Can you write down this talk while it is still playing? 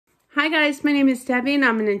Hi guys, my name is Debbie and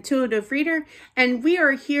I'm an intuitive reader, and we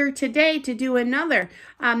are here today to do another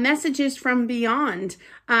Messages from Beyond.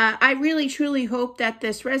 I really truly hope that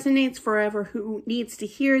this resonates for whoever who needs to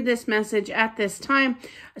hear this message at this time.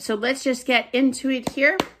 So let's just get into it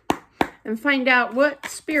here and find out what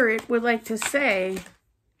Spirit would like to say.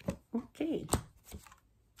 Okay.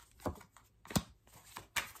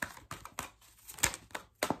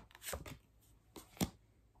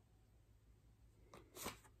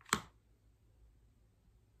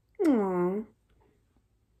 Aww.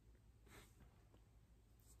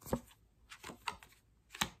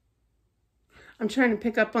 I'm trying to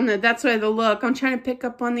pick up on that's why the look. I'm trying to pick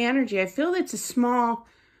up on the energy. I feel it's a small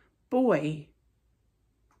boy.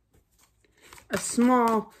 A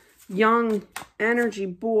small, young energy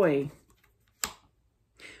boy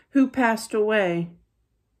who passed away.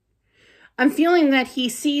 I'm feeling that he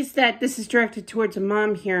sees that this is directed towards a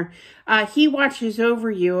mom here. He watches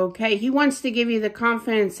over you, okay? He wants to give you the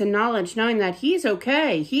confidence and knowledge, knowing that he's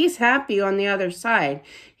okay. He's happy on the other side.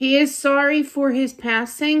 He is sorry for his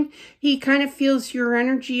passing. He kind of feels your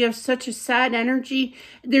energy of such a sad energy.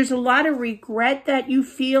 There's a lot of regret that you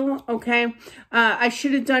feel, okay? I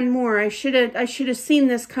should have done more. I should have seen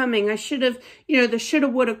this coming. I should have, the shoulda,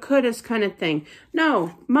 woulda, couldas kind of thing.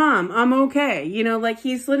 No, Mom, I'm okay. Like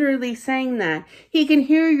he's literally saying that. He can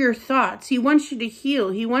hear your thoughts. He wants you to heal.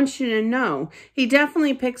 He wants you to know. He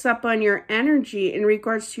definitely picks up on your energy in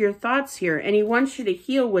regards to your thoughts here, and he wants you to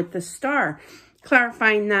heal with the star,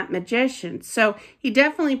 clarifying that magician. So he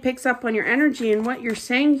definitely picks up on your energy and what you're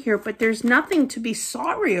saying here, but there's nothing to be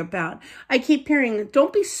sorry about. I keep hearing,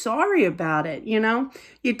 don't be sorry about it,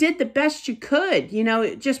 You did the best you could,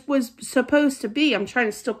 it just was supposed to be. I'm trying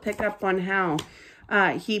to still pick up on how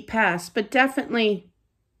he passed, but definitely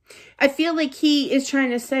I feel like he is trying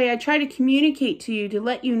to say, I try to communicate to you to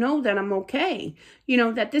let you know that I'm okay.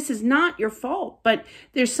 That this is not your fault, but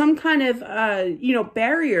there's some kind of,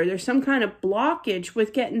 barrier. There's some kind of blockage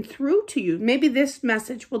with getting through to you. Maybe this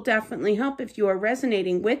message will definitely help if you are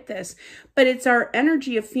resonating with this, but it's our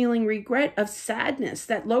energy of feeling regret, of sadness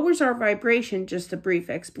that lowers our vibration. Just a brief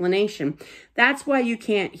explanation. That's why you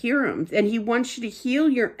can't hear him. And he wants you to heal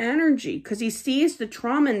your energy because he sees the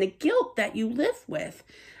trauma and the guilt that you live with.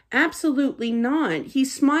 Absolutely not. He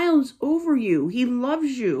smiles over you. He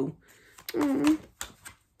loves you. Aww.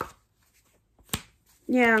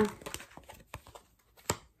 Yeah.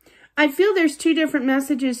 I feel there's two different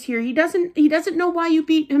messages here. He doesn't know why you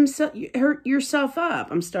hurt yourself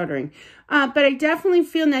up. I'm stuttering. But I definitely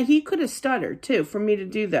feel that he could have stuttered too for me to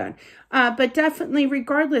do that. But definitely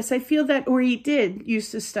regardless, I feel that, or he did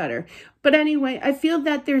used to stutter. But anyway, I feel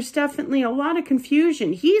that there's definitely a lot of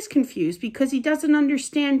confusion. He's confused because he doesn't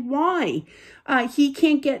understand why he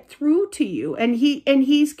can't get through to you. And he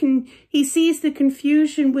sees the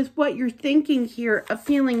confusion with what you're thinking here of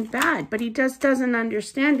feeling bad, but he doesn't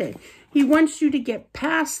understand it. He wants you to get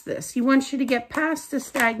past this. He wants you to get past the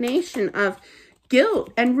stagnation of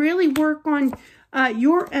guilt and really work on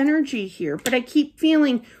your energy here. But I keep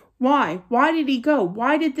feeling, why? Why did he go?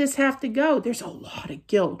 Why did this have to go? There's a lot of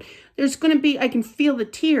guilt. There's going to be, I can feel the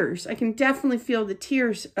tears. I can definitely feel the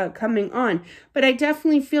tears coming on. But I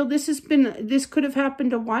definitely feel this could have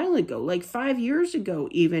happened a while ago, like 5 years ago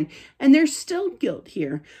even. And there's still guilt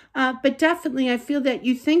here. But definitely I feel that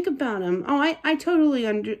you think about him. Oh, I totally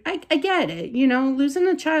I get it. Losing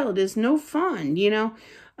a child is no fun,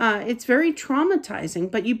 It's very traumatizing,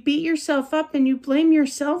 but you beat yourself up and you blame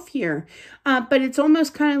yourself here. But it's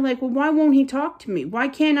almost kind of like, well, why won't he talk to me? Why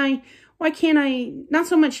can't I not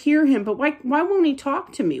so much hear him, but why won't he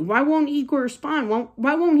talk to me? Why won't he respond?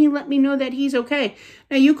 Why won't he let me know that he's okay?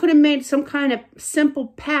 Now, you could have made some kind of simple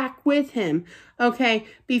pact with him, okay,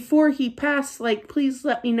 before he passed, like, please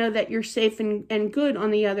let me know that you're safe and good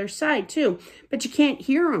on the other side, too. But you can't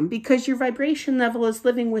hear him because your vibration level is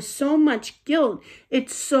living with so much guilt.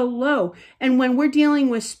 It's so low. And when we're dealing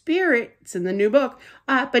with spirit, it's in the new book,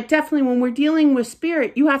 but definitely when we're dealing with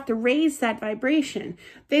spirit, you have to raise that vibration.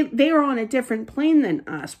 They are on a different plane than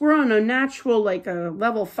us. We're on a natural, like a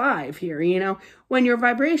level 5 here, When your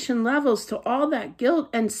vibration levels to all that guilt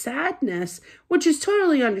and sadness, which is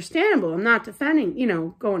totally understandable. I'm not defending,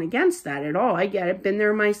 going against that at all. I get it, been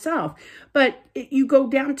there myself. But you go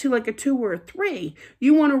down to like a 2 or a 3.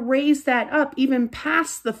 You want to raise that up even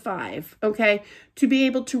past the 5, okay? To be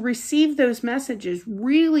able to receive those messages,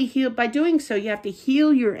 really heal. By doing so, you have to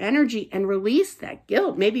heal your energy and release that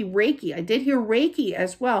guilt. Maybe Reiki. I did hear Reiki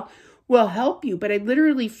as well will help you. But I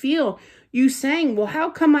literally feel you saying, well, how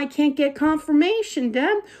come I can't get confirmation,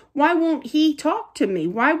 Deb? Why won't he talk to me?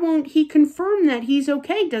 Why won't he confirm that he's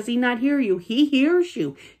okay? Does he not hear you? He hears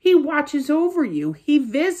you. He watches over you. He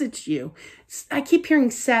visits you. I keep hearing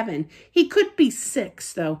 7. He could be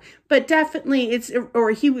 6 though, but definitely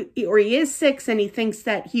or he is 6 and he thinks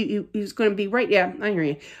that he's going to be right. Yeah, I hear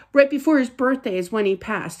you. Right before his birthday is when he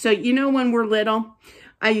passed. So, you know, when we're little,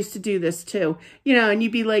 I used to do this too, you know, and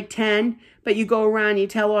you'd be like 10, but you go around, you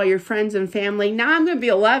tell all your friends and family, now I'm going to be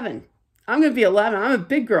 11. I'm going to be 11. I'm a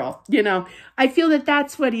big girl, you know. I feel that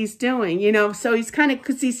that's what he's doing, you know. So he's kind of,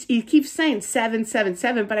 because he keeps saying 7, 7,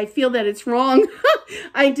 7, but I feel that it's wrong.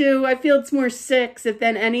 I do. I feel it's more 6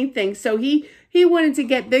 than anything. So he wanted to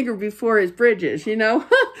get bigger before his bridges, you know.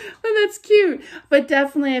 Well, that's cute. But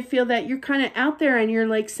definitely I feel that you're kind of out there and you're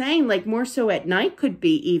like saying, like more so at night could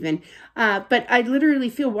be even. But I literally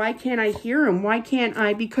feel, why can't I hear him? Why can't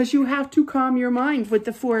I? Because you have to calm your mind with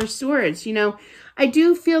the 4 of Swords, you know. I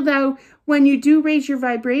do feel though, when you do raise your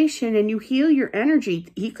vibration and you heal your energy,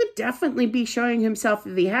 he could definitely be showing himself,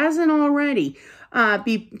 if he hasn't already,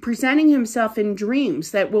 be presenting himself in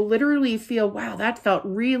dreams that will literally feel, wow, that felt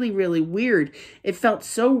really, really weird. It felt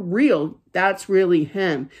so real. That's really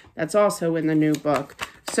him. That's also in the new book.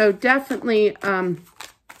 So definitely,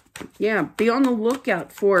 yeah, be on the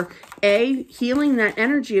lookout for healing that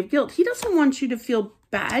energy of guilt. He doesn't want you to feel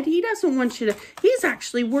bad. He doesn't want you to, he's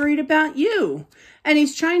actually worried about you. And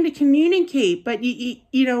he's trying to communicate, but you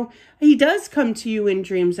know, he does come to you in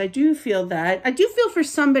dreams. I do feel that. I do feel for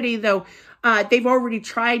somebody though, they've already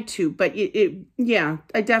tried to, but yeah,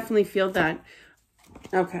 I definitely feel that.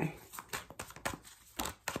 Okay.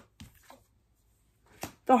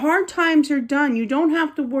 The hard times are done. You don't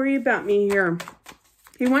have to worry about me here.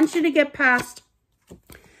 He wants you to get past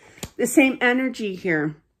the same energy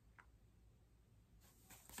here.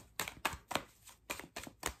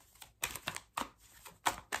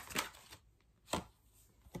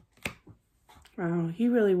 Wow, he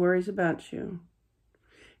really worries about you.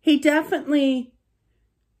 He is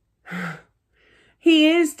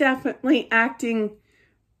definitely acting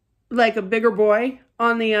like a bigger boy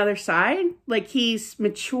on the other side. Like he's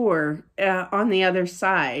mature on the other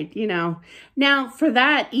side, you know. Now, for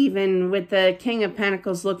that, even with the King of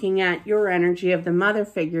Pentacles looking at your energy of the mother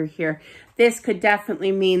figure here, this could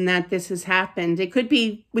definitely mean that this has happened. It could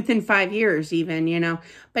be within 5 years even, you know.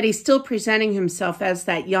 But he's still presenting himself as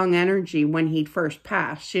that young energy when he first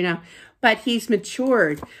passed, you know. But he's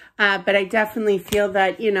matured. But I definitely feel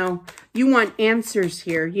that, you know, you want answers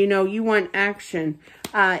here. You know, you want action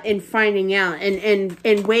in finding out.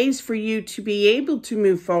 And ways for you to be able to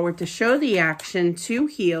move forward, to show the action, to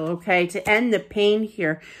heal, okay, to end the pain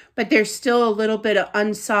here. But there's still a little bit of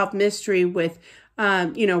unsolved mystery with,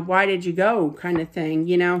 you know, why did you go kind of thing,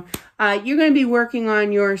 you know. You're going to be working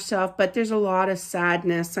on yourself, but there's a lot of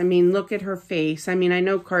sadness. I mean, look at her face. I mean, I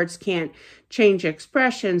know cards can't change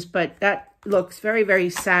expressions, but that looks very, very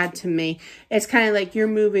sad to me. It's kind of like you're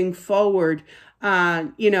moving forward,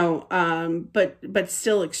 you know, but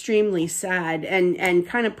still extremely sad and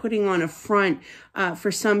kind of putting on a front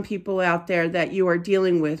for some people out there that you are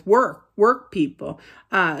dealing with, work people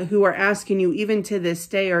who are asking you even to this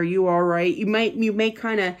day, are you all right? You may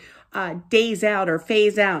kind of daze out or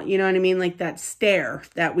phase out, you know what I mean? Like that stare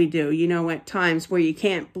that we do, you know, at times where you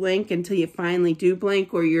can't blink until you finally do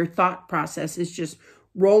blink, or your thought process is just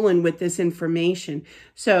rolling with this information.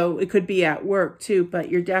 So it could be at work too, but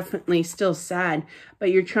you're definitely still sad,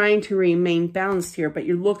 but you're trying to remain balanced here, but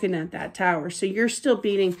you're looking at that tower. So you're still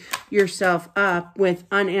beating yourself up with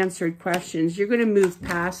unanswered questions. You're going to move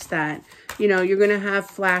past that. You know, you're going to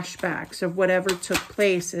have flashbacks of whatever took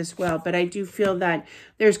place as well. But I do feel that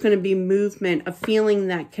there's going to be movement of feeling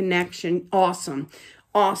that connection. Awesome.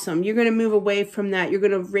 Awesome. You're going to move away from that. You're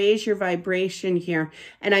going to raise your vibration here.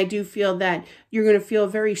 And I do feel that you're going to feel a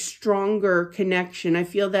very stronger connection. I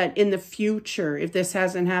feel that in the future, if this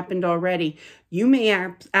hasn't happened already, you may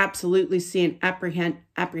absolutely see an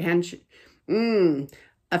apprehension.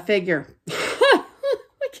 A figure.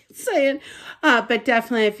 I can't say it. But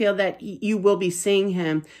definitely I feel that you will be seeing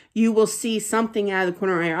him. You will see something out of the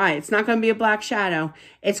corner of your eye. It's not going to be a black shadow.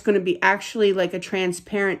 It's going to be actually like a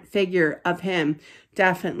transparent figure of him.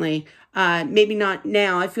 Definitely. Maybe not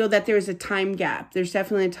now. I feel that there's a time gap. There's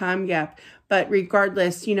definitely a time gap. But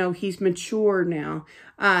regardless, you know, he's mature now.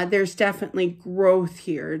 There's definitely growth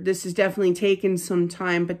here. This has definitely taken some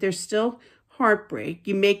time, but there's still heartbreak.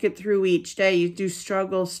 You make it through each day. You do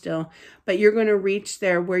struggle still, but you're going to reach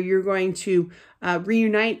there where you're going to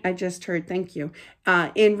reunite. I just heard, thank you,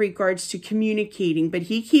 in regards to communicating, but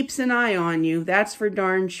he keeps an eye on you. That's for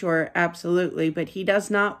darn sure. Absolutely. But he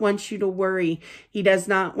does not want you to worry. He does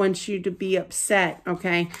not want you to be upset.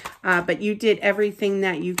 Okay. But you did everything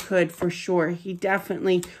that you could for sure. He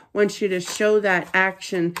definitely wants you to show that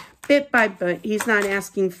action bit by bit. He's not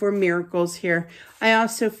asking for miracles here. I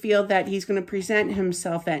also feel that he's going to present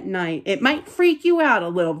himself at night. It might freak you out a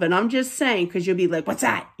little bit. I'm just saying, because you'll be like, what's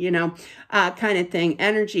that? You know, kind of thing,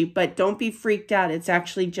 energy, but don't be freaked out. It's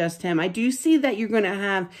actually just him. I do see that you're going to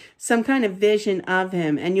have some kind of vision of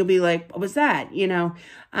him and you'll be like, what was that? You know,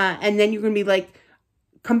 and then you're going to be like,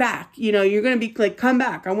 come back. You know, you're going to be like, come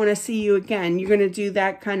back. I want to see you again. You're going to do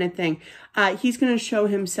that kind of thing. He's going to show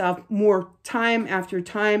himself more time after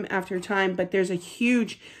time after time, but there's a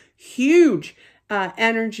huge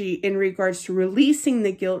energy in regards to releasing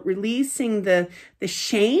the guilt, releasing the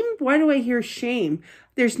shame. Why do I hear shame?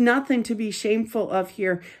 There's nothing to be shameful of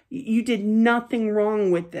here. You did nothing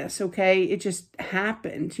wrong with this, okay? It just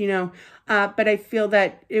happened, you know. But I feel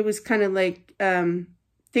that it was kind of like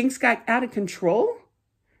things got out of control.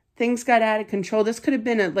 Things got out of control. This could have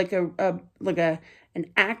been an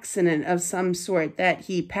accident of some sort that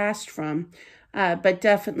he passed from. But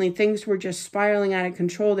definitely things were just spiraling out of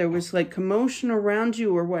control. There was like commotion around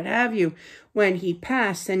you or what have you when he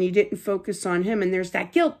passed and you didn't focus on him. And there's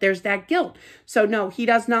that guilt. There's that guilt. So no, he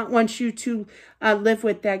does not want you to live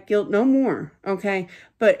with that guilt no more. Okay.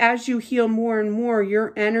 But as you heal more and more,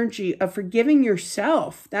 your energy of forgiving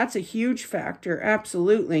yourself, that's a huge factor.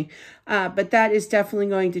 Absolutely. But that is definitely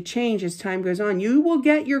going to change as time goes on. You will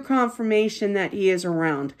get your confirmation that he is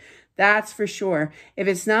around. That's for sure. If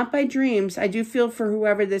it's not by dreams, I do feel for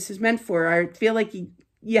whoever this is meant for. I feel like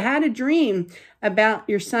you had a dream about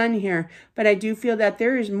your son here, but I do feel that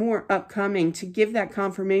there is more upcoming to give that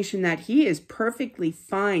confirmation that he is perfectly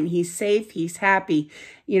fine. He's safe. He's happy,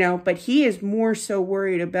 you know, but he is more so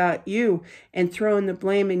worried about you and throwing the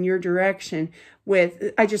blame in your direction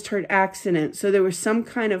with, I just heard accident. So there was some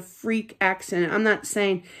kind of freak accident. I'm not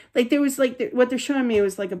saying like there was like what they're showing me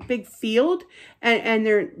was like a big field and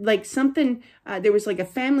there like something, there was like a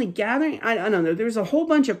family gathering. I don't know. There was a whole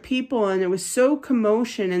bunch of people and there was so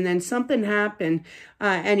commotion and then something happened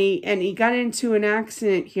and he got into an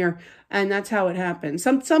accident here. And that's how it happened.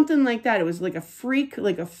 Something like that. It was like a freak,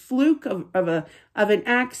 like a fluke of an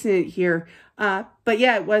accident here. But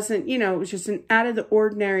yeah, it wasn't, you know, it was just an out of the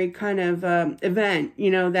ordinary kind of event,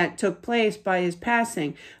 you know, that took place by his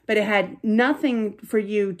passing. But it had nothing for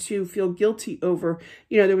you to feel guilty over.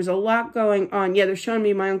 You know, there was a lot going on. Yeah, they're showing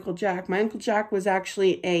me my Uncle Jack. My Uncle Jack was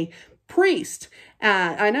actually a priest.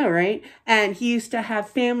 I know, right? And he used to have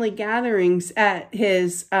family gatherings at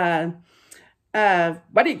his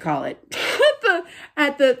what do you call it?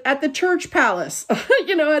 at the church palace,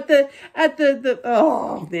 you know, at the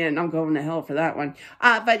oh man, I'm going to hell for that one.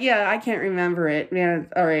 But yeah, I can't remember it, man.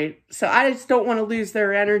 All right. So I just don't want to lose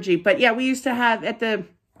their energy. But yeah, we used to have at the,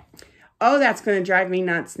 oh, that's going to drive me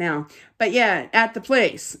nuts now. But yeah, at the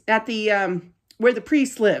place, at the, where the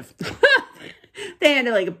priests live. They had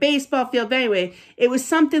like a baseball field. But anyway, it was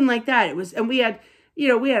something like that. It was, and we had, you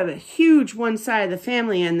know, we have a huge one side of the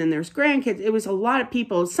family and then there's grandkids. It was a lot of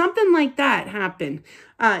people. Something like that happened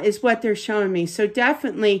is what they're showing me. So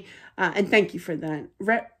definitely, and thank you for that.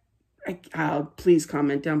 Please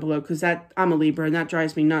comment down below because that I'm a Libra and that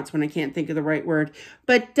drives me nuts when I can't think of the right word.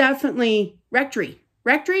 But definitely rectory.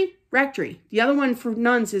 The other one for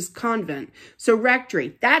nuns is convent. So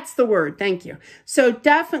rectory, that's the word. Thank you. So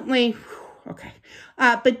definitely... Okay.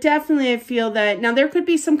 But definitely I feel that now there could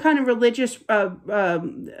be some kind of religious,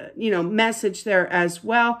 you know, message there as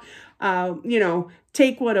well. You know,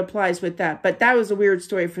 take what applies with that. But that was a weird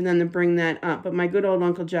story for them to bring that up. But my good old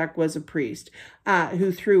Uncle Jack was a priest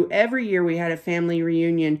who through every year we had a family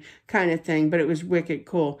reunion kind of thing. But it was wicked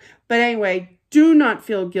cool. But anyway, do not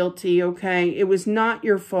feel guilty, okay? It was not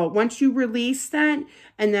your fault. Once you release that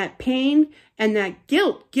and that pain and that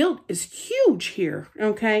guilt is huge here,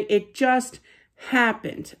 okay? It just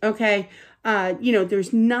happened, okay? You know,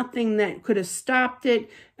 there's nothing that could have stopped it.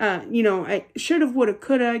 You know, I should have, would have,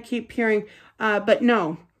 could have, I keep hearing. But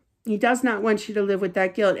no, he does not want you to live with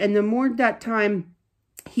that guilt. And the more that time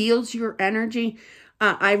heals your energy,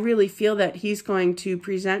 I really feel that he's going to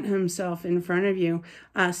present himself in front of you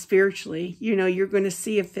spiritually. You know, you're going to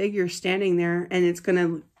see a figure standing there and it's going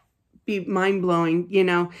to be mind-blowing, you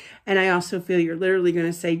know. And I also feel you're literally going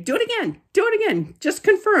to say, do it again, just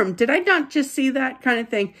confirm. Did I not just see that kind of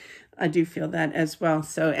thing? I do feel that as well.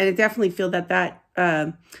 So, and I definitely feel that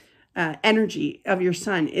energy of your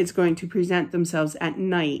sun is going to present themselves at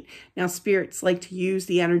night. Now, spirits like to use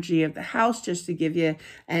the energy of the house just to give you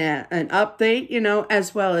an update, you know,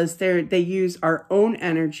 as well as they use our own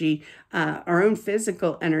energy, our own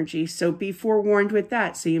physical energy. So be forewarned with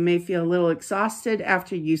that. So you may feel a little exhausted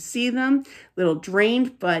after you see them, a little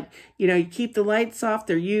drained, but you know, you keep the lights off.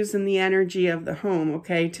 They're using the energy of the home,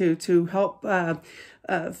 okay, to help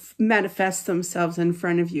manifest themselves in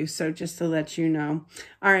front of you. So just to let you know.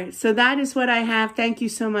 All right. So that is what I have. Thank you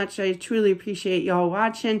so much. I truly appreciate y'all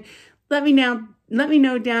watching. Let me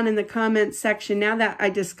know down in the comments section now that I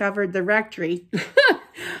discovered the rectory.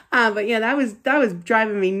 But yeah, that was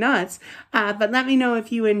driving me nuts. But let me know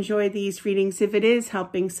if you enjoy these readings, if it is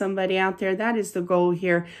helping somebody out there. That is the goal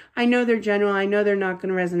here. I know they're general. I know they're not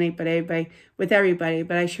going to resonate with everybody,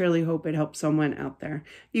 but I surely hope it helps someone out there.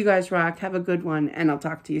 You guys rock. Have a good one, and I'll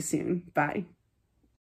talk to you soon. Bye.